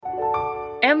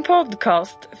En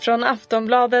podcast från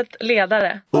Aftonbladet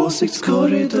Ledare.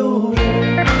 Åsiktskorridoren.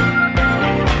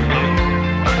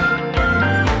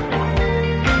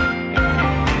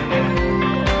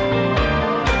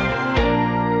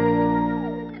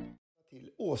 Till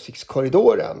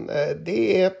Åsiktskorridoren.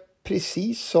 Det är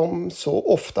precis som så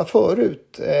ofta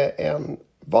förut en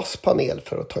vass panel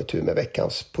för att ta itu med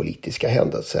veckans politiska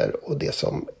händelser och det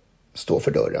som står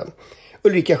för dörren.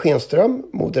 Ulrica Schenström,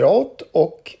 moderat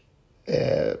och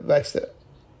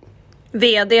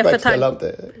VD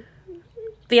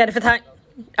för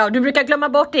Ja, du brukar glömma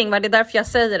bort Ingvar, det är därför jag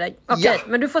säger det. Okej, ja,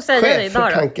 men du får säga det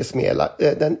idag då. Tankesmedla,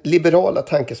 den liberala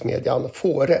tankesmedjan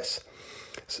Fores.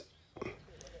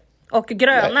 Och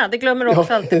gröna, det glömmer du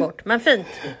också alltid bort, men fint.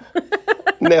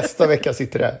 Nästa vecka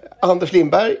sitter det Anders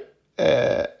Lindberg,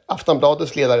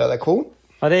 Aftonbladets ledarredaktion.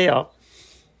 Ja, det är jag.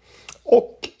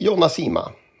 Och Jonna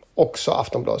Sima, också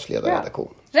Aftonbladets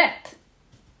ledarredaktion. Ja, rätt.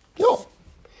 Ja.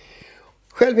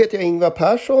 Själv heter jag Ingvar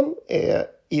Persson, är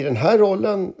i den här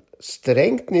rollen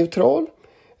strängt neutral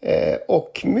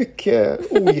och mycket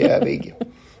ojävig.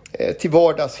 Till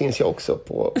vardags finns jag också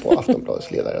på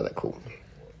Aftonbladets ledarredaktion.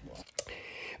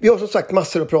 Vi har som sagt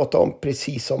massor att prata om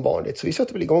precis som vanligt, så vi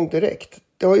sätter väl igång direkt.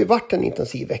 Det har ju varit en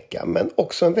intensiv vecka, men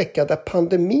också en vecka där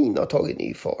pandemin har tagit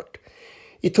ny fart.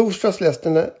 I torsdags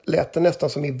lät det nästan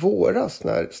som i våras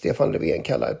när Stefan Löfven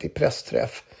kallade till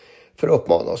pressträff för att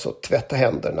uppmana oss att tvätta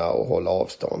händerna och hålla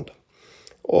avstånd.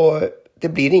 Och det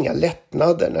blir inga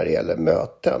lättnader när det gäller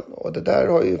möten. Och det där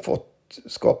har ju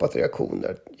skapat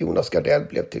reaktioner. Jonas Gardell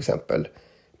blev till exempel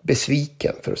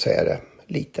besviken, för att säga det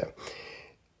lite.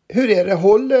 Hur är det?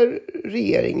 Håller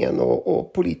regeringen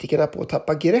och politikerna på att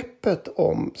tappa greppet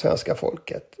om svenska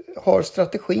folket? Har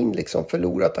strategin liksom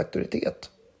förlorat auktoritet?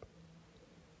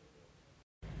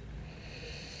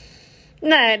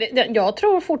 Nej, jag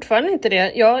tror fortfarande inte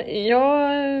det.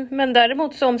 Men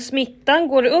däremot så om smittan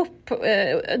går upp,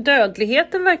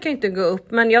 dödligheten verkar inte gå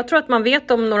upp. Men jag tror att man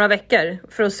vet om några veckor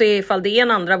för att se ifall det är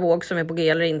en andra våg som är på G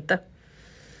eller inte.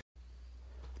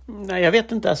 Nej, jag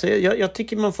vet inte. Alltså, jag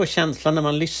tycker man får känslan när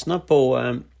man lyssnar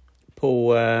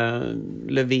på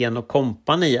Löfven och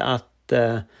kompani att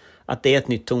det är ett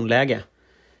nytt tonläge.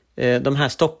 De här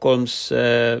Stockholms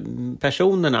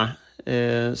personerna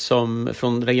som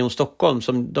från Region Stockholm,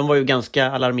 de var ju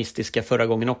ganska alarmistiska förra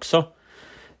gången också.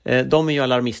 De är ju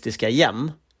alarmistiska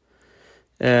igen.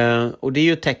 Och det är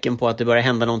ju ett tecken på att det börjar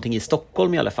hända någonting i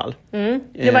Stockholm i alla fall.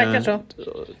 Det verkar så.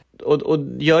 Och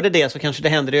gör det så kanske det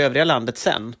händer i övriga landet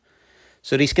sen.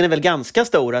 Så risken är väl ganska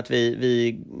stor att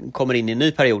vi kommer in i en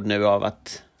ny period nu av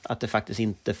att det faktiskt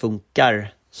inte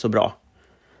funkar så bra.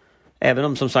 Även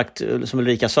om, som sagt, som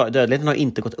Ulrika sa, dödligheten har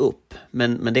inte gått upp.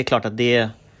 Men det är klart att det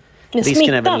risken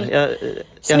smittan. Är väl...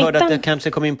 Jag hörde att det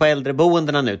kanske kommer in på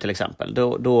äldreboendena nu till exempel.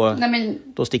 Då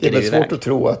sticker det iväg. Det är svårt att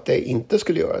tro att det inte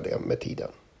skulle göra det med tiden.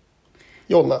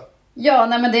 Jonna? Ja,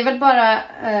 men det är väl bara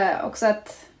också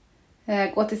att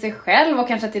gå till sig själv och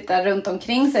kanske titta runt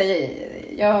omkring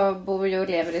sig. Jag bor ju och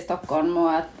lever i Stockholm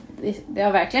och att det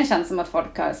har verkligen känts som att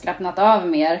folk har slappnat av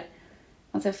mer.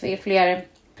 Man ser fler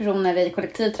personer i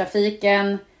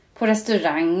kollektivtrafiken, på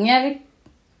restauranger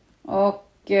och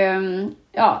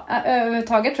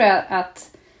överhuvudtaget tror jag att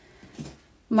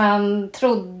man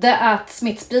trodde att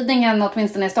smittspridningen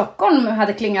åtminstone i Stockholm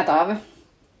hade klingat av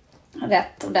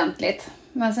rätt ordentligt.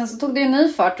 Men sen så tog det ju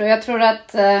ny fart och jag tror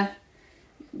att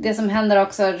det som händer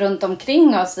också runt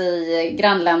omkring oss i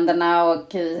grannländerna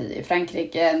och i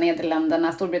Frankrike,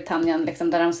 Nederländerna, Storbritannien,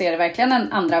 liksom, där de ser verkligen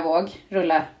en andra våg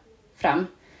rulla fram,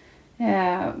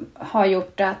 har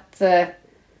gjort att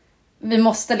vi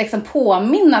måste liksom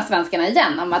påminna svenskarna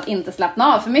igen om att inte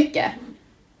slappna av för mycket.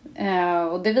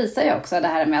 Och det visar ju också det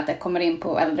här med att det kommer in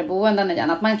på äldreboenden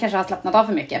igen, att man kanske har slappnat av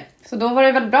för mycket. Så då var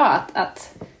det väl bra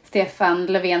att Stefan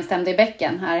Löfven stämde i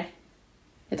bäcken här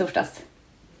i torsdags.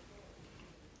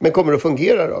 Men kommer det att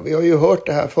fungera då? Vi har ju hört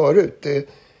det här förut.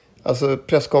 Alltså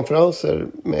presskonferenser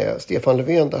med Stefan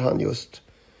Löfven där han just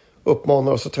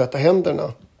uppmanar oss att tvätta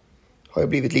händerna har ju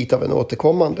blivit lite av en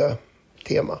återkommande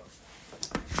tema.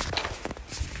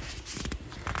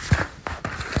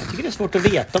 Jag tycker det är svårt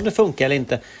att veta om det funkar eller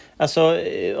inte. Alltså,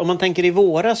 om man tänker i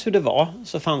våras hur det var,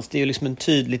 så fanns det ju liksom en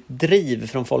tydligt driv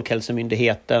från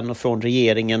Folkhälsomyndigheten och från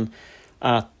regeringen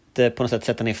att på något sätt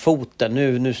sätta ner foten.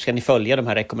 Nu ska ni följa de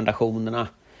här rekommendationerna.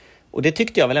 Och det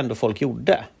tyckte jag väl ändå folk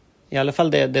gjorde. I alla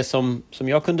fall det som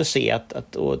jag kunde se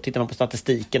och tittar man på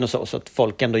statistiken och så att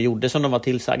folk ändå gjorde som de var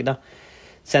tillsagda.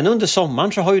 Sen under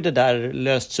sommaren så har ju det där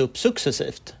lösts upp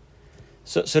successivt.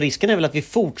 Så risken är väl att vi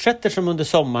fortsätter som under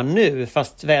sommaren nu,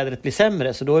 fast vädret blir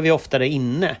sämre, så då är vi oftare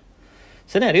inne.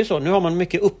 Sen är det ju så, nu har man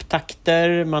mycket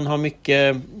upptakter, man har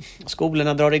mycket,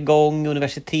 skolorna drar igång,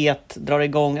 universitet drar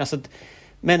igång, alltså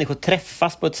människor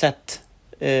träffas på ett sätt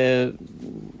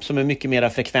som är mycket mer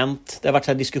frekvent. Det har varit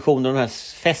så här diskussioner om de här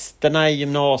festerna i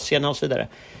gymnasierna och så vidare.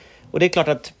 Och det är klart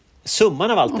att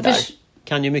summan av allt det där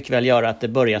kan ju mycket väl göra att det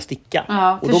börjar sticka.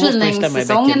 Ja,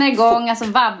 förkylningssäsongen är igång. Alltså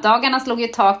vabbdagarna slog i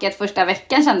taket första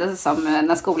veckan, kändes det som,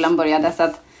 när skolan började. Så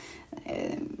att,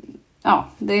 ja,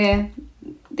 det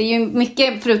är ju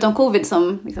mycket förutom covid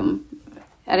som liksom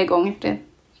är igång.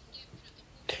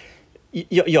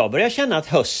 Jag börjar känna att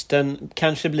hösten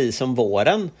kanske blir som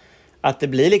våren. Att det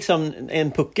blir liksom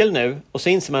en puckel nu och så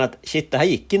inser man att shit, det här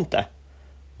gick inte.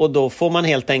 Och då får man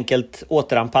helt enkelt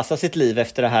återanpassa sitt liv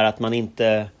efter det här att man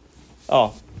inte...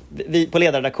 Ja, vi på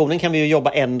ledarredaktionen kan vi ju jobba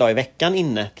en dag i veckan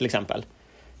inne till exempel.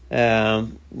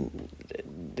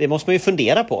 Det måste man ju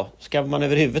fundera på. Ska man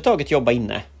överhuvudtaget jobba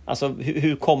inne? Alltså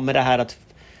hur kommer det här att...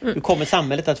 Hur kommer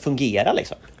samhället att fungera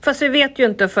liksom? Fast vi vet ju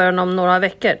inte förrän om några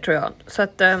veckor, tror jag. Så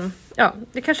att, ja,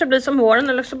 det kanske blir som våren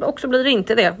eller så också blir det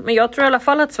inte det. Men jag tror i alla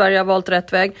fall att Sverige har valt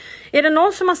rätt väg. Är det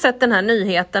någon som har sett den här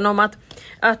nyheten om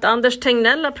att Anders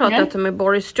Tegnell har pratat med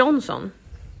Boris Johnson?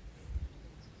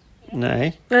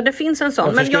 Nej. Ja, det finns en sån.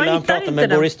 Varför men jag skulle han hittar prata inte med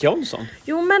den. Boris Johnson?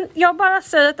 Jo, men jag bara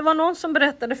säger att det var någon som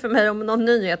berättade för mig om någon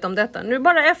nyhet om detta. Nu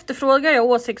bara efterfrågar jag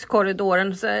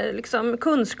Åsiktskorridorens liksom,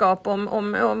 kunskap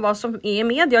om vad som är i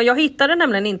media. Jag hittade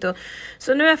nämligen inte.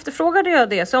 Så nu efterfrågade jag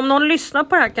det. Så om någon lyssnar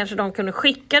på det här kanske de kunde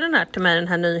skicka den här till mig, den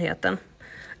här nyheten.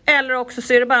 Eller också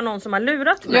så är det bara någon som har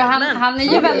lurat mig. Ja, han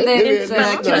är ju väldigt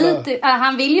kritisk.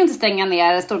 Han vill ju inte stänga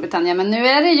ner Storbritannien, men nu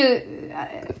är det ju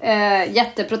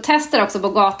jätteprotester också på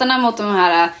gatorna mot de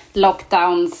här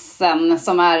lockdownsen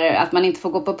som är att man inte får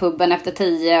gå på puben efter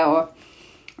 10 och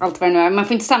allt vad det nu är. Man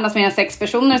får inte samlas mer än 6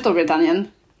 personer i Storbritannien.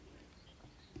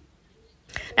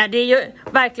 Nej, det är ju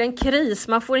verkligen kris.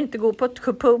 Man får inte gå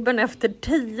på puben efter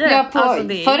 10. Ja, alltså,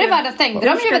 förr i världen stängde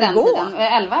de ju vid den tiden.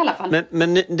 11 i alla fall.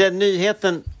 Men den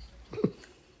nyheten...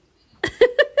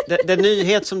 den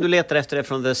nyhet som du letar efter är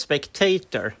från The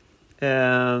Spectator.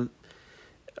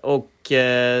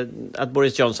 Att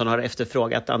Boris Johnson har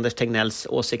efterfrågat Anders Tegnells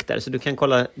åsikter. Så du kan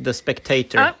kolla The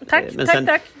Spectator. Ja, tack.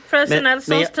 För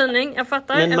Nelsons tidning. Jag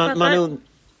fattar.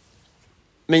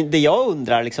 Men det jag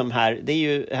undrar liksom här, det är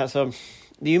ju alltså,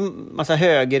 det är ju massa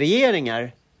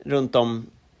högerregeringar runt om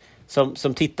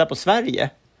som tittar på Sverige.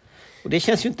 Och det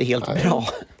känns ju inte helt bra.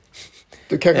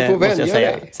 Du kanske får vänja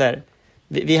dig. Så här,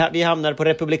 vi hamnar på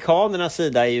republikanernas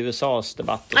sida i USAs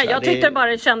debatt. Nej, jag tyckte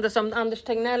bara det kändes som Anders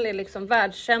Tegnell är liksom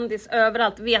världskändis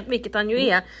överallt, vet vilket han ju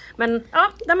är. Men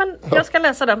jag ska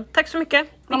läsa den. Tack så mycket.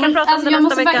 Vi kan prata om det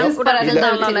nästa vecka. Jag måste faktiskt bara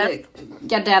till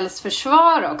Gardells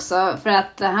försvar också. För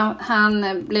att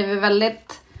han blev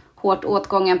väldigt hårt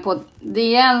åtgången på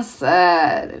DNs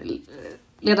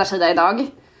ledarsida idag.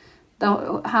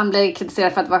 Han blev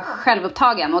kritiserad för att vara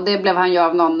självupptagen. Och det blev han ju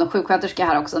av någon sjuksköterska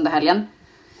här också under helgen.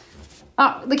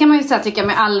 Ja, det kan man ju säga, tycka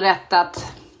med all rätt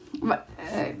att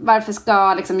varför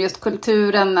ska liksom just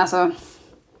kulturen, alltså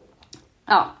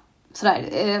ja,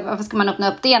 sådär, varför ska man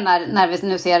öppna upp det när vi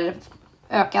nu ser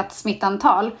ökat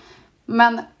smittantal?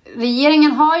 Men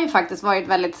regeringen har ju faktiskt varit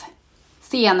väldigt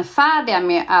senfärdiga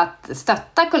med att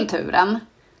stötta kulturen.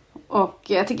 Och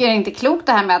jag tycker det är inte klokt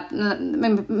det här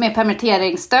med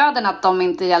permitteringsstöden, att de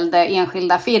inte gällde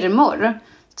enskilda firmor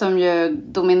som ju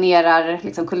dominerar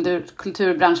liksom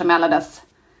kulturbranschen med alla dess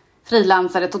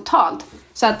frilansare totalt.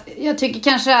 Så att jag tycker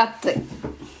kanske att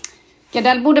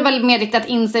Gardell borde väl mer riktat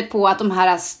in sig på att de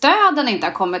här stöden inte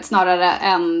har kommit, snarare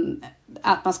än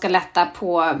att man ska lätta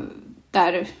på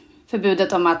där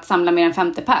förbudet om att samla mer än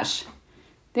 50 pers.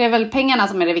 Det är väl pengarna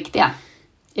som är det viktiga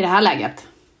i det här läget.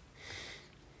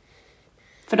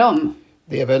 För dem.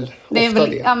 Det är väl ofta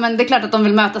det. Ja, men det är klart att de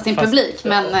vill möta sin publik,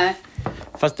 men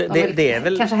fast det är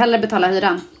väl kanske hellre betala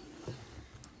hyran.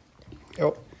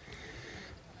 Ja.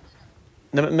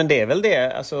 Nej, men det är väl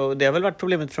det. Alltså, det har väl varit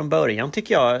problemet från början,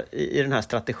 tycker jag, i den här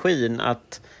strategin.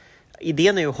 Att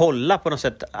idén är ju att hålla på något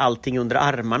sätt allting under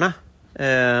armarna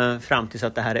fram tills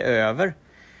att det här är över.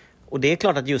 Och det är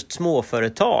klart att just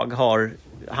småföretag har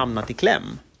hamnat i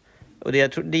kläm. Och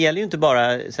det gäller ju inte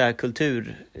bara så här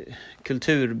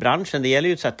kulturbranschen. Det gäller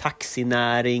ju så här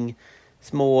taxinäring,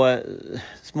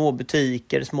 små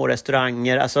butiker, små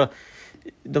restauranger. Alltså,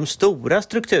 de stora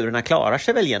strukturerna klarar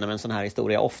sig väl genom en sån här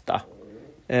historia ofta.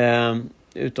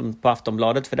 Utom på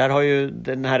Aftonbladet, för där har ju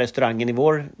den här restaurangen i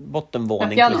vår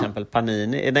bottenvåning till exempel,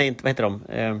 Panini, nej, inte, vad heter de?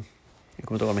 Jag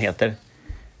kommer inte ihåg vad de heter.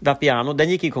 Vapiano, den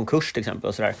gick i konkurs till exempel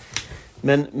och sådär.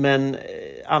 Men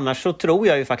annars så tror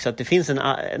jag ju faktiskt att det finns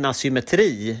en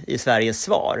asymmetri i Sveriges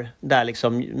svar. Där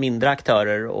liksom mindre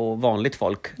aktörer och vanligt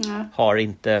folk har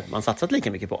inte man satsat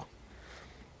lika mycket på.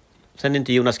 Sen är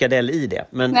inte Jonas Gardell i det.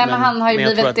 Men han har ju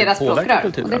blivit deras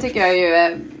språkrör. Och det tycker jag är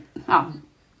ju,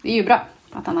 det är ju bra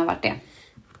att han har varit det.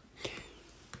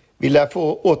 Vi lär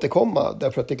få återkomma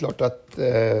därför att det är klart att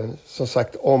som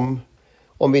sagt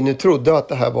om vi nu trodde att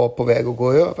det här var på väg att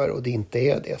gå över och det inte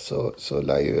är det så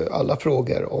lär ju alla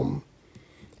frågor om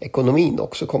ekonomin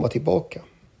också komma tillbaka.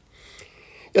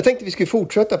 Jag tänkte vi skulle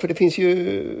fortsätta för det finns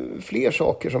ju fler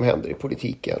saker som händer i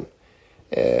politiken.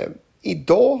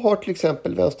 Idag har till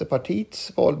exempel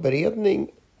Vänsterpartiets valberedning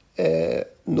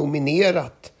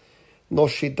nominerat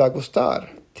Nooshi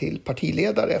Dadgostar till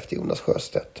partiledare efter Jonas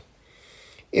Sjöstedt.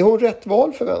 Är hon rätt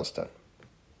val för vänstern?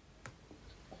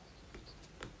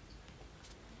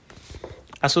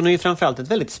 Alltså hon är ju framförallt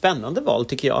ett väldigt spännande val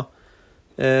tycker jag.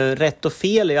 Rätt och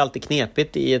fel är ju alltid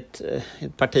knepigt i ett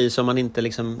parti som man inte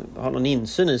liksom har någon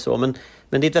insyn i så. Men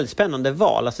det är ett väldigt spännande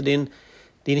val. Alltså det är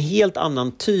en helt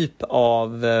annan typ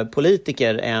av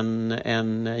politiker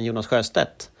än Jonas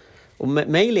Sjöstedt. Och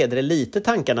mig leder det lite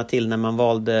tankarna till när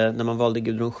man valde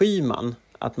Gudrun Schyman.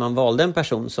 Att man valde en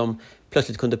person som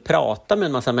plötsligt kunde prata med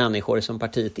en massa människor som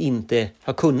partiet inte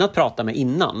har kunnat prata med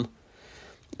innan.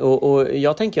 Och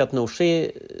jag tänker att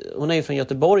Nooshi, hon är ju från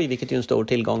Göteborg, vilket är en stor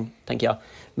tillgång, tänker jag.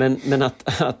 Men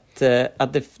att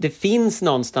det finns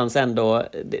någonstans ändå,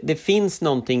 det finns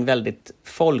någonting väldigt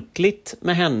folkligt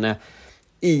med henne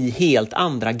i helt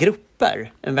andra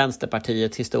grupper än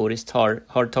Vänsterpartiet historiskt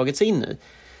har tagit sig in i.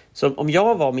 Så om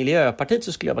jag var Miljöpartiet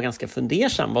så skulle jag vara ganska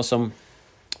fundersam vad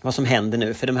som händer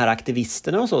nu. För de här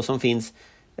aktivisterna och så som finns,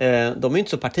 de är ju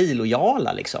inte så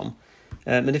partilojala liksom.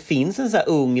 Men det finns en så här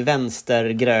ung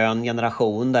vänstergrön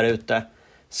generation där ute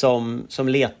som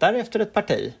letar efter ett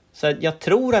parti. Så jag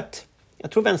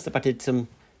tror Vänsterpartiet som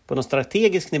på någon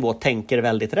strategisk nivå tänker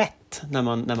väldigt rätt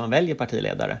när man väljer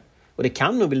partiledare. Och det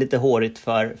kan nog bli lite hårigt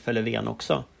för Löfven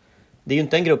också. Det är ju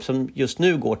inte en grupp som just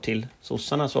nu går till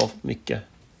sossarna så mycket.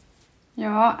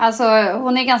 Ja, alltså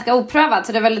hon är ganska oprövad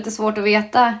så det är väl lite svårt att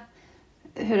veta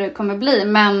hur det kommer bli.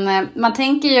 Men man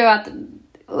tänker ju att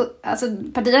alltså,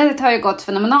 partiet har ju gått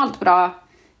fenomenalt bra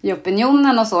i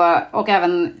opinionen och så. Och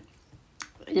även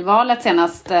i valet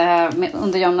senast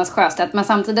under Jonas Sjöstedt. Men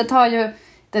samtidigt har ju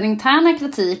den interna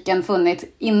kritiken funnits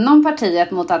inom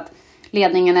partiet mot att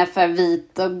ledningen är för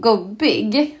vit och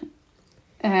gubbig.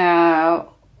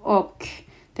 Och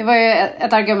det var ju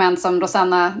ett argument som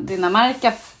Rosanna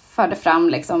Dinamarca förde fram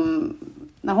liksom,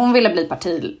 när hon ville bli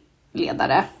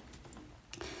partiledare.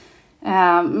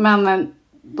 Men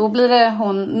då blir det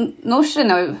hon Nooshi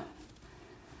nu,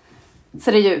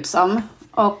 ser det ju ut som.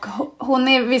 Och hon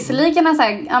är visserligen så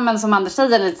här, ja, men som Anders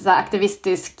säger, lite så här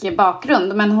aktivistisk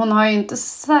bakgrund. Men hon har ju inte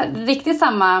riktigt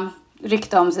samma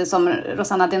rykte om sig som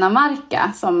Rosanna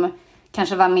Dinamarca, som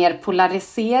kanske var mer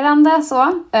polariserande.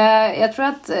 Så. Jag tror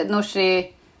att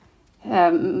Nooshi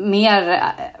mer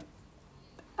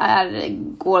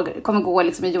kommer gå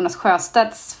liksom i Jonas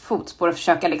Sjöstedts fotspår och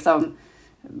försöka liksom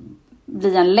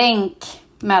bli en länk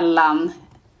mellan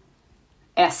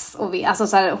S och V. Alltså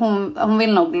så här, hon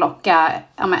vill nog locka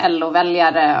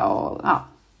LO-väljare och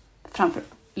framför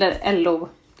eller LO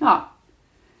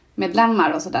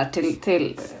medlemmar och sådär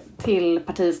till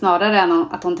partiet snarare än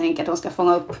att hon tänker att hon ska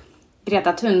fånga upp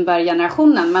Greta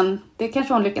Thunberg-generationen. Men det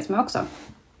kanske hon lyckas med också.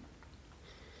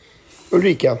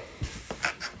 Ulrika?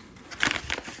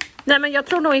 Nej, men jag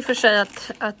tror nog i och för sig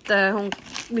att hon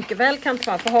mycket väl kan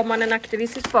ta, för har man en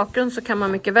aktivistisk bakgrund så kan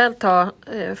man mycket väl ta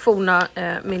forna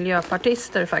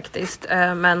miljöpartister faktiskt.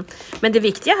 Men det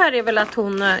viktiga här är väl att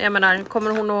hon, jag menar,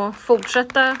 kommer hon att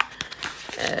fortsätta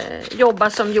jobba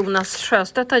som Jonas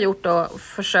Sjöstedt har gjort och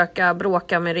försöka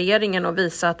bråka med regeringen och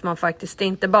visa att man faktiskt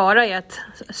inte bara är ett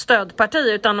stödparti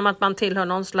utan om att man tillhör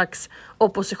någon slags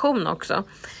opposition också.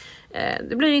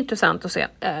 Det blir intressant att se.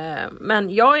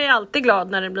 Men jag är alltid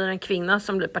glad när det blir en kvinna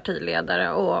som blir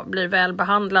partiledare och blir väl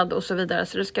behandlad och så vidare.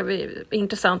 Så det ska bli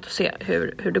intressant att se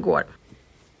hur det går.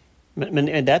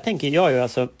 Men där tänker jag ju,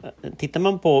 alltså, tittar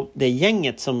man på det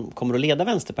gänget som kommer att leda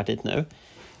Vänsterpartiet nu.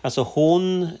 Alltså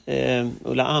hon,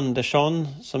 Ulla Andersson,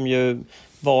 som ju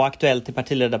var aktuell till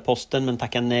partiledarposten men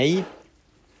tackade nej.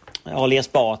 Ali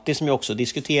Esbati som ju också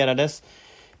diskuterades.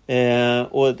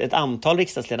 Och ett antal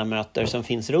riksdagsledamöter som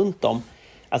finns runt om.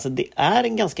 Alltså det är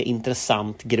en ganska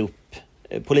intressant grupp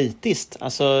politiskt.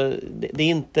 Alltså det är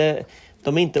inte,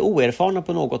 de är inte oerfarna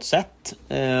på något sätt.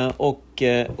 Och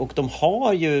de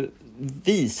har ju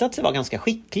visat sig vara ganska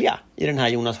skickliga i den här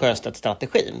Jonas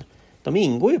Sjöstedt-strategin. De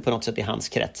ingår ju på något sätt i hans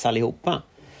krets allihopa.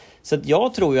 Så att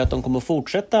jag tror ju att de kommer att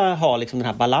fortsätta ha liksom den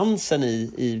här balansen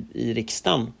i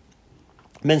riksdagen.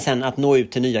 Men sen att nå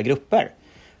ut till nya grupper.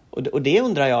 Och det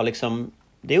undrar jag liksom,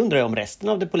 det undrar jag om resten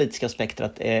av det politiska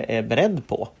spektrat är beredd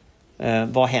på.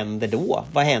 Vad händer då?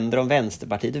 Vad händer om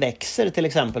Vänsterpartiet växer till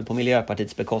exempel på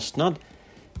Miljöpartiets bekostnad?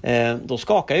 Då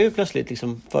skakar ju plötsligt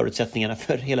liksom förutsättningarna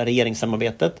för hela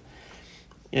regeringssamarbetet.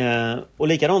 Och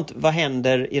likadant, vad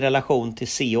händer i relation till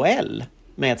C och L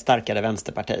med ett starkare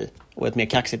vänsterparti och ett mer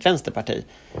kaxigt vänsterparti?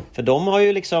 För de har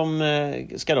ju liksom,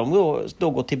 ska de då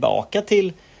gå tillbaka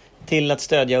till att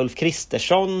stödja Ulf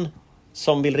Kristersson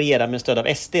som vill regera med stöd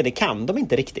av SD? Det kan de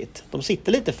inte riktigt. De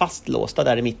sitter lite fastlåsta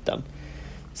där i mitten.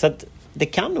 Så att det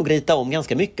kan nog rita om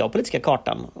ganska mycket av politiska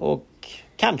kartan och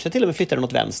kanske till och med flytta den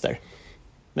åt vänster.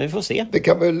 Men vi får se. Det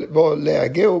kan väl vara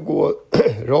läge att gå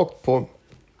rakt på.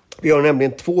 Vi har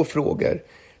nämligen 2 frågor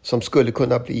som skulle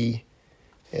kunna bli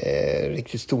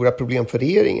riktigt stora problem för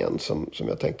regeringen som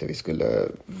jag tänkte vi skulle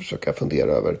försöka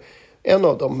fundera över. En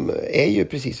av dem är ju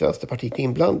precis Vänsterpartiet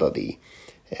inblandad i.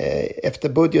 Efter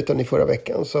budgeten i förra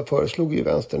veckan så föreslog ju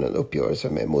Vänstern en uppgörelse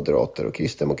med moderater och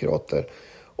kristdemokrater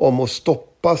om att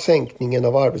stoppa sänkningen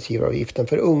av arbetsgivaravgiften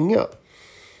för unga.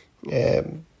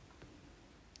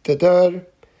 Det där,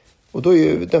 och då är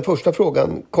ju den första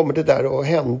frågan, kommer det där att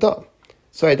hända?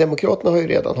 Sverigedemokraterna har ju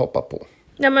redan hoppat på.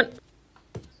 Ja, men...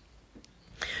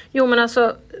 Jo, men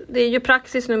alltså, det är ju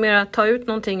praxis numera att ta ut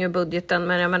någonting ur budgeten.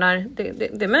 Men jag menar,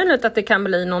 det är möjligt att det kan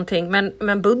bli någonting.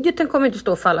 Men budgeten kommer inte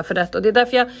stå och falla för detta. Och det är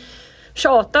därför jag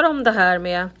tjatar om det här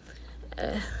med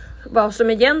vad som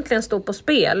egentligen står på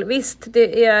spel. Visst,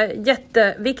 det är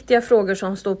jätteviktiga frågor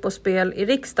som står på spel i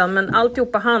riksdagen. Men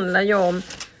alltihopa handlar ju om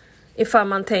ifall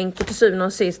man tänker till syvende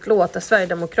och sist låta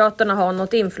Sverigedemokraterna ha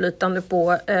något inflytande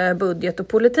på budget och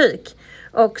politik.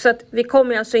 Och så att vi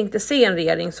kommer alltså inte se en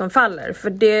regering som faller. För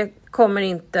det kommer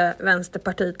inte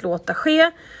Vänsterpartiet låta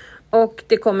ske. Och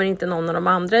det kommer inte någon av de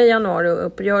andra i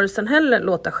januariuppgörelsen heller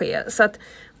låta ske. Så att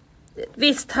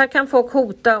visst, här kan folk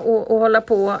hota och hålla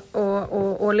på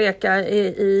och leka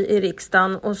i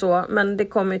riksdagen och så. Men det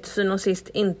kommer till syvende och sist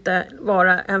inte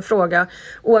vara en fråga.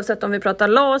 Oavsett om vi pratar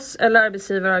LAS eller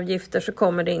arbetsgivaravgifter så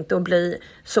kommer det inte att bli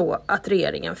så att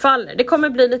regeringen faller. Det kommer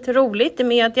bli lite roligt i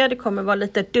media. Det kommer vara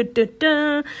lite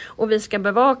och vi ska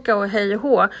bevaka och hej och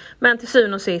hå. Men till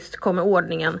syvende och sist kommer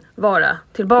ordningen vara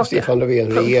tillbaka. Stefan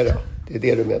Löfven regera. Det är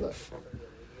det du menar.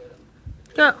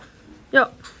 Ja.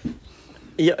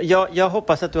 Jag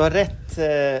hoppas att du har rätt,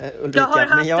 Ulrika. Jag har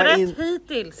haft men jag rätt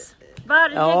hittills.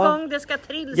 Varje gång det ska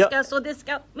trilskas och det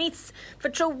ska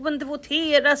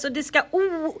missförtroendevoteras och det ska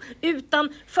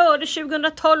utan före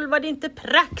 2012 var det inte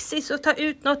praxis att ta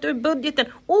ut något ur budgeten.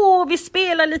 Vi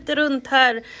spelar lite runt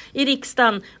här i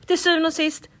riksdagen. Till syvende och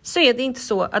sist så är det inte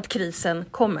så att krisen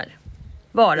kommer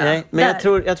vara. Nej, men jag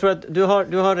tror att du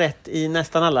har rätt i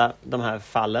nästan alla de här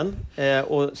fallen.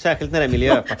 Och särskilt när det är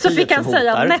Miljöpartiet så fick han som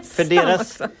hotar. Säga nästan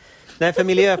också. Nej, för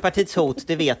Miljöpartiets hot,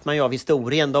 det vet man ju av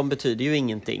historien. De betyder ju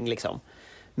ingenting liksom.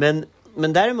 Men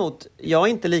däremot, jag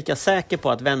är inte lika säker på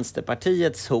att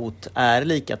Vänsterpartiets hot är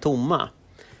lika tomma.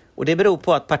 Och det beror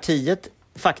på att partiet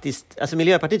faktiskt, alltså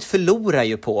Miljöpartiet förlorar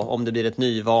ju på om det blir ett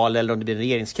nyval eller om det blir en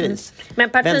regeringskris. Men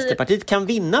Vänsterpartiet kan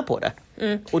vinna på det.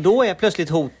 Och då är plötsligt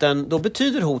då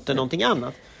betyder hoten någonting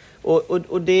annat.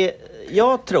 Och det,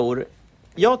 jag tror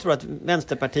att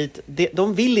Vänsterpartiet,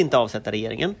 de vill inte avsätta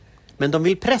regeringen. Men de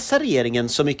vill pressa regeringen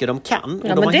så mycket de kan.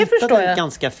 Och de har hittat en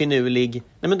ganska finurlig...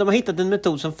 Nej, men de har hittat en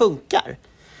metod som funkar.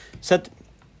 Så att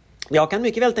jag kan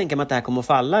mycket väl tänka mig att det här kommer att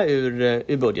falla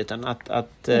ur budgeten.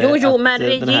 Men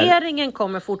regeringen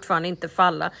kommer fortfarande inte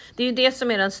falla. Det är ju det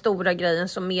som är den stora grejen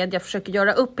som media försöker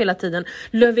göra upp hela tiden.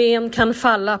 Löfven kan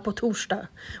falla på torsdag.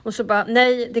 Och så bara,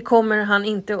 nej, det kommer han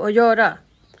inte att göra.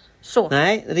 Så.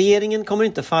 Nej, regeringen kommer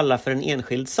inte falla för en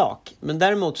enskild sak. Men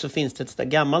däremot så finns det ett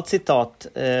gammalt citat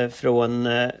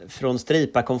från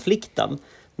Stripa-konflikten.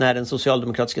 När den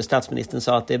socialdemokratiska statsministern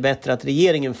sa att det är bättre att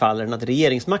regeringen faller än att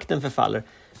regeringsmakten förfaller.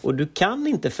 Och du kan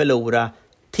inte förlora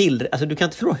du kan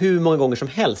inte förlora hur många gånger som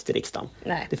helst i riksdagen.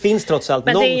 Nej. Det finns trots allt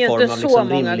någon form av liksom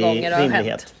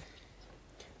rimlighet.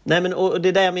 Nej, men och det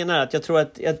är där jag menar att jag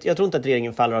tror inte att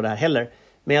regeringen faller av det här heller.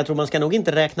 Men jag tror man ska nog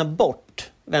inte räkna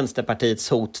bort Vänsterpartiets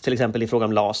hot, till exempel i fråga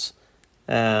om LAS.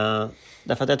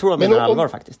 Därför att jag tror de menar allvar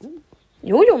faktiskt.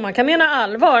 Jo, man kan mena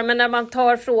allvar, men när man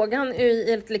tar frågan i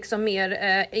ett liksom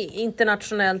mer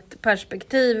internationellt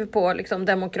perspektiv på liksom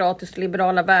demokratiskt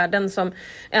liberala värden som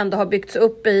ändå har byggts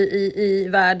upp i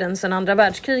världen sedan andra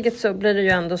världskriget, så blir det ju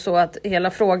ändå så att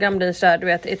hela frågan blir så här, du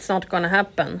vet, it's not gonna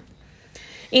happen.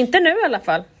 Inte nu i alla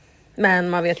fall. Men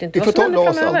man vet inte vad som händer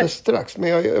framöver. Vi får ta LAS alldeles strax, men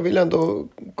jag vill ändå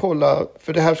kolla,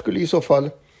 för det här skulle i så fall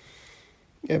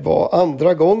vara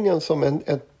andra gången som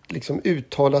liksom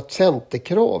uttalat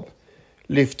centerkrav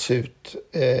lyfts ut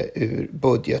ur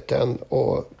budgeten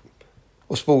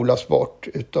och spolas bort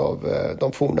utav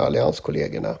de forna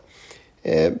allianskollegorna.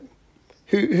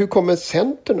 Hur kommer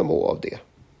Centern att må av det?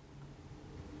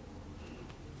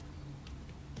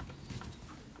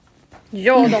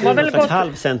 Ja, de har väl gått...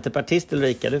 halvcenterpartist,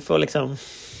 Ulrika. Du får liksom...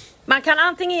 Man kan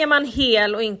antingen ge man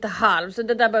hel och inte halv, så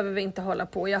det där behöver vi inte hålla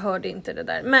på. Jag hörde inte det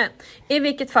där. Men i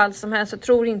vilket fall som helst så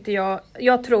tror inte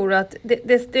jag tror att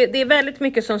det är väldigt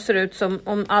mycket som ser ut som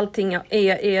om allting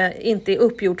inte är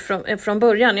uppgjort från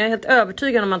början. Jag är helt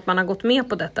övertygad om att man har gått med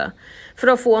på detta för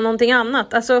att få någonting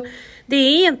annat. Alltså, det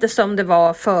är inte som det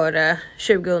var före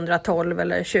 2012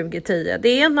 eller 2010. Det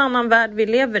är en annan värld vi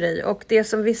lever i, och det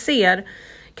som vi ser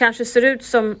kanske ser ut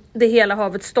som det hela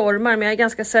havet stormar, men jag är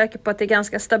ganska säker på att det är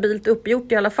ganska stabilt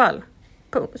uppgjort i alla fall.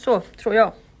 Så tror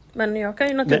jag. Men jag kan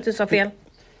ju naturligtvis ha fel.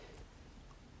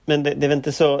 Men det är väl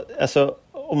inte så... Alltså,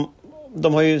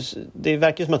 det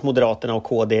verkar ju som att Moderaterna och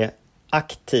KD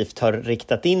aktivt har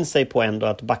riktat in sig på ändå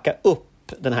att backa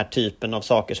upp den här typen av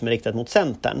saker som är riktat mot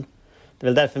Centern. Det är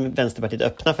väl därför Vänsterpartiet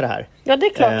öppnar för det här. Ja, det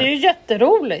är klart. Det är ju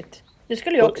jätteroligt. Det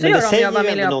skulle jag också göra om jag var Men det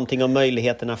säger ju någonting om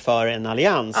möjligheterna för en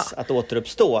allians att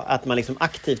återuppstå. Att man liksom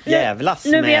aktivt jävlas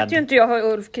nu vet ju inte jag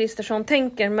hur Ulf Kristersson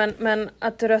tänker, men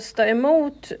att rösta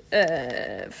emot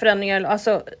förändringar,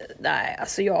 alltså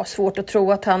jag har svårt att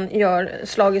tro att han gör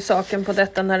slag i saken på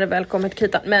detta när det väl kommer till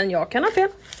kritan. Men jag kan ha fel.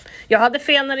 Jag hade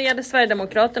fel när det gällde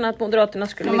Sverigedemokraterna, att Moderaterna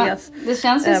skulle vilja... Det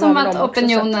känns ju som att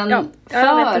opinionen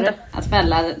för att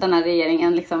fälla den här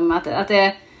regeringen, liksom, att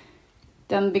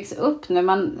den byggs upp nu.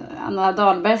 Anna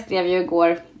Dahlberg skrev ju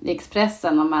igår i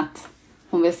Expressen om att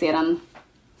hon vill se den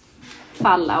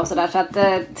falla och sådär. Så att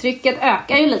trycket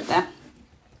ökar ju lite.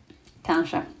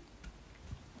 Kanske.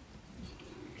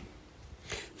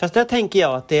 Fast där tänker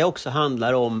jag att det också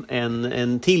handlar om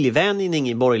en tillvänjning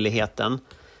i borgerligheten.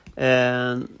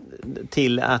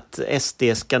 Till att SD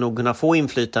ska nog kunna få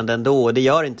inflytande ändå. Och det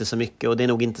gör inte så mycket och det är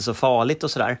nog inte så farligt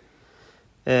och sådär.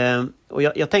 Och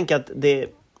jag tänker att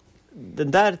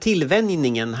den där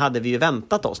tillvänjningen hade vi ju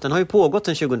väntat oss. Den har ju pågått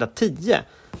sedan 2010.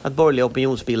 Att borgerliga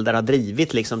opinionsbildare har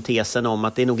drivit liksom tesen om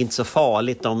att det är nog inte så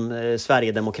farligt om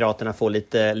Sverigedemokraterna får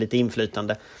lite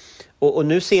inflytande. Och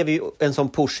nu ser vi ju en sån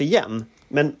push igen.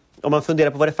 Men om man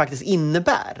funderar på vad det faktiskt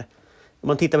innebär. Om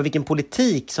man tittar på vilken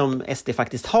politik som SD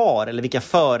faktiskt har eller vilka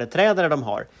företrädare de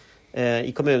har.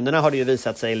 I kommunerna har det ju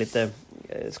visat sig lite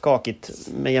skakigt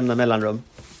med jämna mellanrum.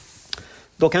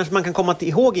 Då kanske man kan komma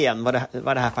ihåg igen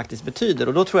vad det här faktiskt betyder.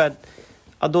 Och då tror jag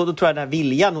den här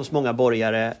viljan hos många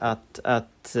borgare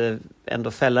att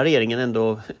ändå fälla regeringen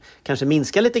ändå kanske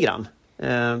minska lite grann.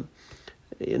 När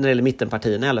det gäller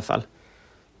mittenpartierna i alla fall.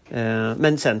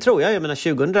 Men sen tror jag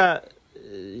menar 2000...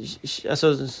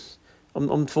 Alltså,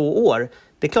 om 2 år.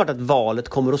 Det är klart att valet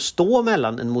kommer att stå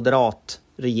mellan en moderat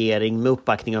regering med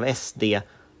uppbackning av SD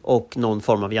och någon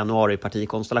form av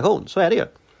januaripartikonstellation. Så är det ju.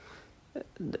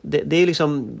 Det är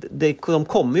liksom, de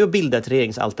kommer ju att bilda ett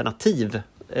regeringsalternativ,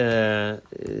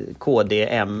 KD,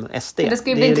 M, SD. Men det ska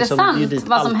ju bli intressant liksom,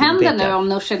 vad som händer nu om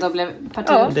Nooshi då blev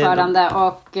partiordförande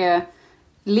och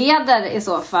leder i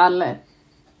så fall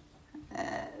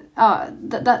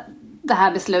det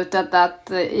här beslutet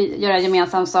att göra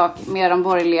gemensam sak med de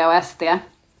borgerliga och SD.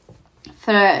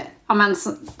 För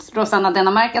Rosanna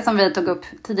Dinamarca som vi tog upp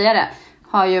tidigare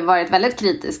har ju varit väldigt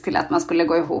kritisk till att man skulle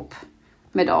gå ihop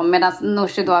med dem. Medan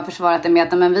Nooshi då har försvarat det med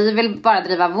att men vi vill bara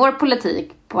driva vår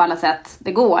politik på alla sätt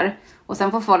det går. Och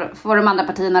sen får de andra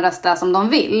partierna rösta som de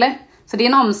vill. Så det är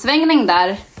en omsvängning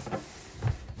där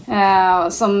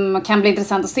som kan bli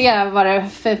intressant att se vad det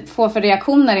får för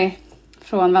reaktioner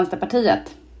från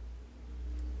Vänsterpartiet.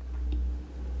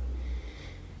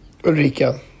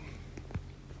 Ulrika.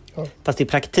 Ja. Fast i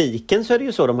praktiken så är det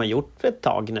ju så de har gjort ett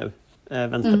tag nu,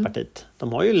 Vänsterpartiet.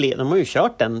 De har ju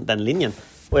kört den linjen.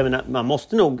 Och jag menar, man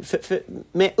måste nog,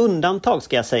 med undantag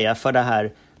ska jag säga, för det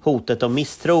här hotet om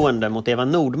misstroende mot Eva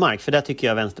Nordmark. För där tycker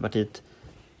jag Vänsterpartiet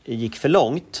gick för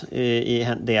långt i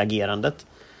det agerandet.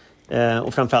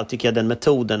 Och framförallt tycker jag den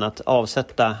metoden att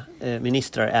avsätta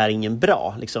ministrar är ingen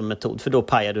bra liksom, metod. För då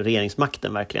pajar du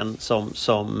regeringsmakten verkligen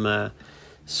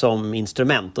som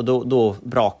instrument. Och då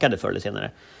brakade förr eller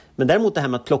senare. Men däremot det här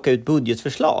med att plocka ut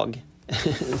budgetförslag.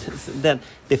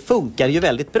 Det funkar ju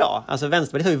väldigt bra. Alltså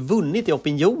Vänsterpartiet har ju vunnit i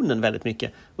opinionen väldigt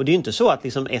mycket. Och det är ju inte så att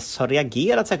liksom S har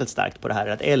reagerat särskilt starkt på det här.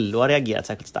 Att LO har reagerat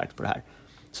särskilt starkt på det här.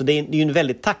 Så det är ju en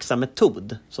väldigt tacksam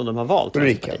metod som de har valt.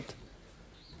 Ulrika.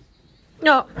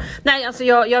 Ja, nej alltså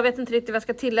jag vet inte riktigt vad jag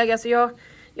ska tillägga. Alltså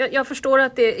Jag förstår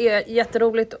att det är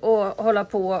jätteroligt att hålla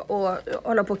på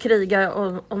och kriga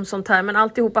om sånt här, men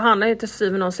alltihopa handlar ju till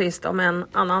syvende och sist om en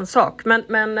annan sak.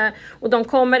 Och de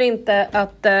kommer inte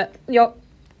att... nu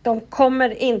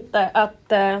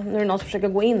är det någon som försöker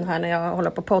gå in här när jag håller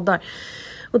på poddar.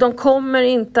 Och det kommer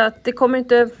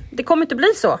inte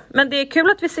bli så. Men det är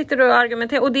kul att vi sitter och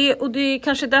argumenterar. Och det är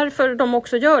kanske därför de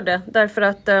också gör det. Därför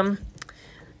att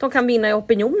de kan vinna i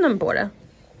opinionen på det.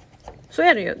 Så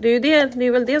är det ju. Det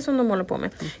är väl det som de håller på med.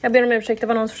 Jag ber om ursäkt, det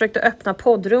var någon som försökte öppna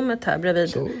poddrummet här bredvid.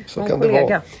 Så kan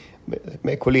kollega. Det vara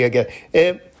med kollegor.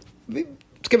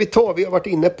 Vi har varit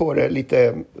inne på det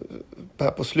lite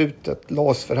här på slutet.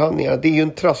 LAS-förhandlingarna. Det är ju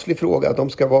en trasslig fråga. De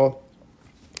ska vara...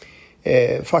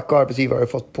 fack och arbetsgivare har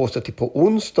fått på sig till på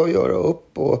onsdag att göra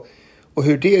upp. Och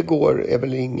hur det går är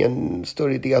väl ingen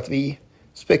större idé att vi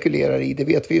spekulerar i. Det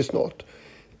vet vi ju snart.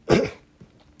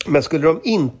 Men skulle de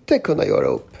inte kunna göra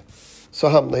upp så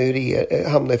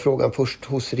hamnar frågan först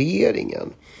hos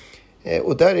regeringen.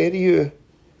 Och där är det ju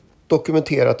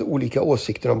dokumenterat olika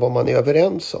åsikter om vad man är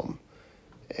överens om.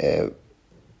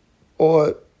 Och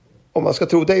om man ska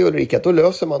tro dig, Ulrika, då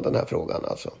löser man den här frågan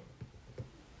alltså.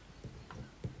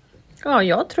 Ja,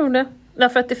 jag tror det.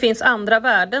 Därför att det finns andra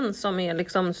värden som är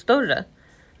liksom större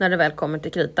när det väl kommer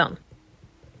till kritan.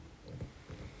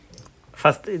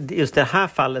 Fast just det här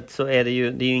fallet så är det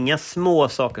är ju inga små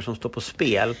saker som står på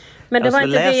spel. Men det var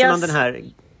inte det jag...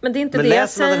 Men det är inte det jag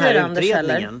säger, Anders,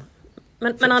 heller.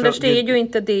 Men Anders, det är ju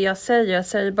inte det jag säger. Jag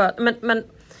säger bara... Men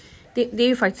det är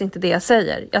ju faktiskt inte det jag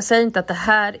säger. Jag säger inte att det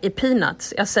här är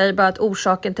peanuts. Jag säger bara att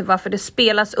orsaken till varför det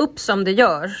spelas upp som det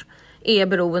gör är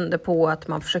beroende på att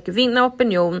man försöker vinna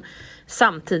opinion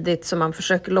samtidigt som man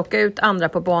försöker locka ut andra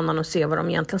på banan och se var de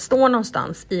egentligen står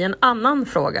någonstans i en annan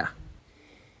fråga.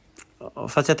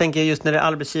 Fast jag tänker just när det är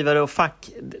arbetsgivare och fack,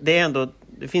 det är ändå,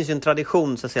 det finns ju en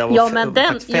tradition så att säga men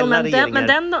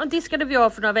den diskade vi av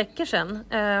för några veckor sedan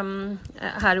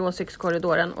här i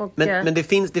Åsiktskorridoren. Men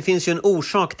det finns ju en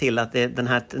orsak till att den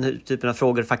här typen av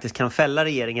frågor faktiskt kan fälla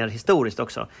regeringar historiskt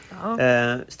också. Ja.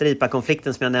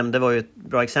 Stripa-konflikten som jag nämnde var ju ett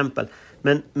bra exempel.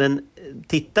 Men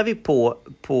tittar vi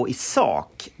på i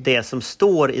sak det som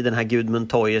står i den här Gudmund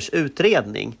Toyers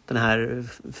utredning, den här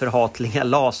förhatliga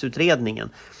LAS-utredningen,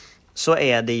 så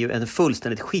är det ju en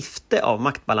fullständigt skifte av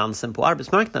maktbalansen på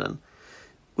arbetsmarknaden.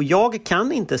 Och jag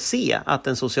kan inte se att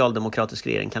en socialdemokratisk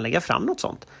regering kan lägga fram något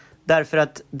sånt. Därför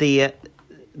att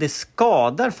det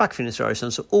skadar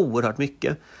fackföreningsrörelsen så oerhört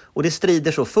mycket. Och det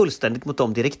strider så fullständigt mot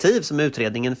de direktiv som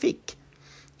utredningen fick.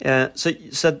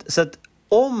 Så att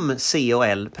om C och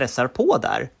L pressar på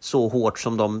där så hårt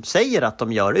som de säger att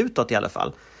de gör utåt i alla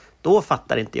fall, då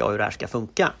fattar inte jag hur det här ska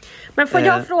funka. Men får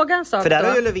jag fråga en sak? För där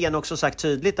har ju Löfven också sagt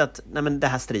tydligt att nej, men det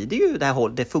här strider ju,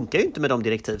 det funkar ju inte med de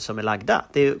direktiv som är lagda.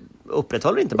 Det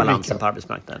upprätthåller inte balansen på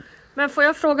arbetsmarknaden. Men får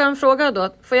jag fråga en fråga då?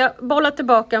 Får jag bolla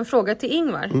tillbaka en fråga till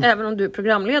Ingvar, även om du är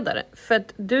programledare? För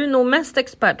att du är nog mest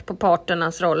expert på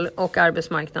parternas roll och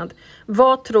arbetsmarknad.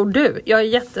 Vad tror du? Jag är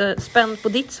jättespänd på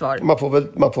ditt svar.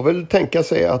 Man får väl tänka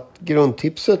sig att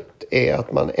grundtipset är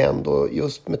att man ändå,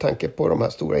 just med tanke på de här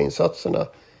stora insatserna,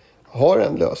 har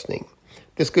en lösning.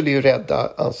 Det skulle ju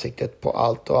rädda ansiktet på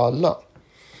allt och alla.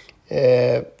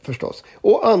 Förstås.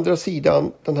 Å andra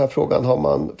sidan, den här frågan har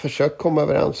man försökt komma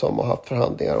överens om och haft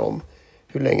förhandlingar om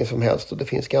hur länge som helst. Och det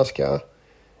finns ganska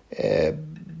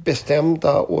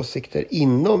bestämda åsikter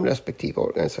inom respektive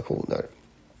organisationer.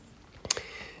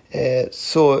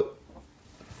 Så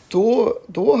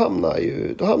då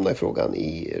hamnar frågan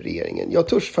i regeringen. Jag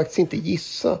törs faktiskt inte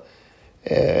gissa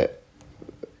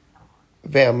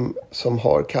vem som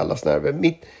har kallast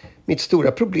nerver. Mitt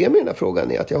stora problem i den här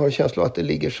frågan är att jag har en känsla av att det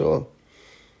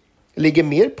ligger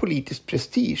mer politisk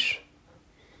prestige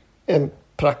än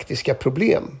praktiska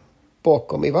problem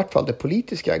bakom i vart fall det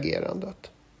politiska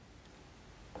agerandet.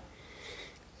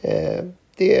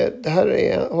 Det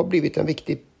här har blivit en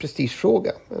viktig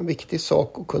prestigefråga. En viktig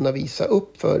sak att kunna visa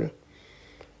upp för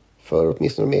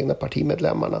åtminstone de egna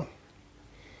partimedlemmarna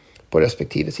på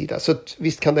respektive sida. Så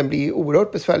visst kan den bli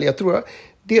oerhört besvärlig.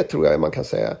 Det tror jag man kan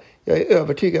säga. Jag är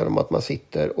övertygad om att man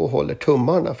sitter och håller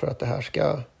tummarna för att det här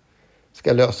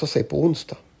ska lösa sig på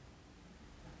onsdag.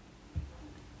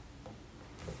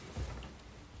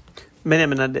 Men jag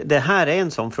menar, det här är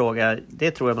en sån fråga,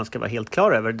 det tror jag man ska vara helt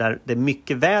klar över, där det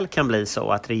mycket väl kan bli så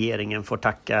att regeringen får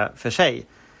tacka för sig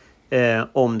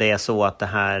om det är så att det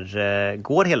här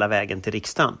går hela vägen till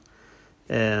riksdagen.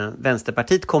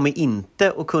 Vänsterpartiet kommer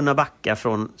inte att kunna backa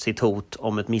från sitt hot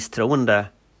om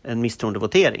en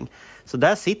misstroendevotering. Så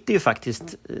där sitter ju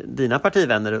faktiskt dina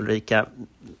partivänner, Ulrika,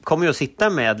 kommer ju att sitta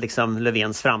med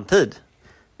Löfvens framtid.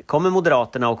 Kommer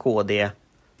Moderaterna och KD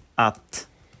att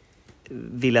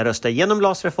vilja rösta igenom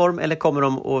LAS-reform eller kommer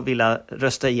de att vilja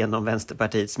rösta igenom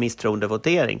Vänsterpartiets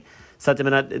misstroendevotering? Så att jag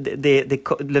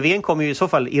menar, Löfven kommer ju i så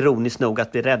fall ironiskt nog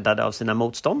att bli räddade av sina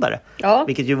motståndare. Ja.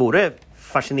 Vilket ju vore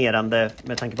fascinerande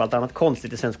med tanke på allt annat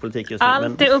konstigt i svensk politik just nu.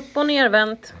 Allt är upp- och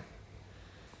nervänt.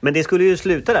 Men det skulle ju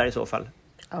sluta där i så fall.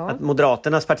 Ja. Att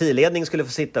Moderaternas partiledning skulle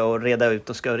få sitta och reda ut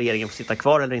och ska regeringen få sitta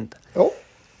kvar eller inte. Ja,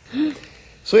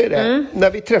 så är det.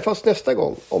 När vi träffas nästa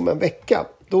gång om en vecka,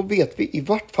 då vet vi i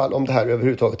vart fall om det här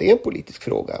överhuvudtaget är en politisk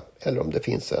fråga. Eller om det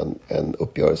finns en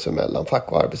uppgörelse mellan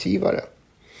fack och arbetsgivare.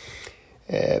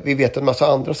 Vi vet en massa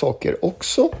andra saker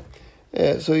också.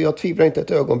 Så jag tvivlar inte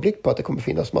ett ögonblick på att det kommer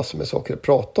finnas massor med saker att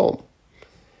prata om.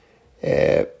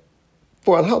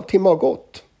 Våran halvtimme har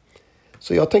gått.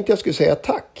 Så jag tänkte jag skulle säga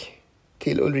tack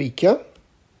till Ulrica.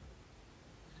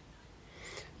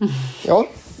 Ja,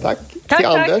 tack. Till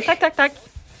Anders. Tack.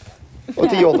 Och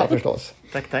till Jonna förstås.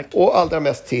 Tack. Och allra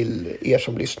mest till er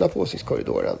som lyssnar på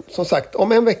Åsiktskorridoren. Som sagt,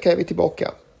 om en vecka är vi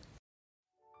tillbaka.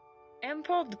 En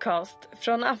podcast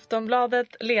från Aftonbladet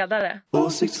Ledare.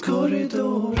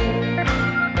 Åsiktskorridoren.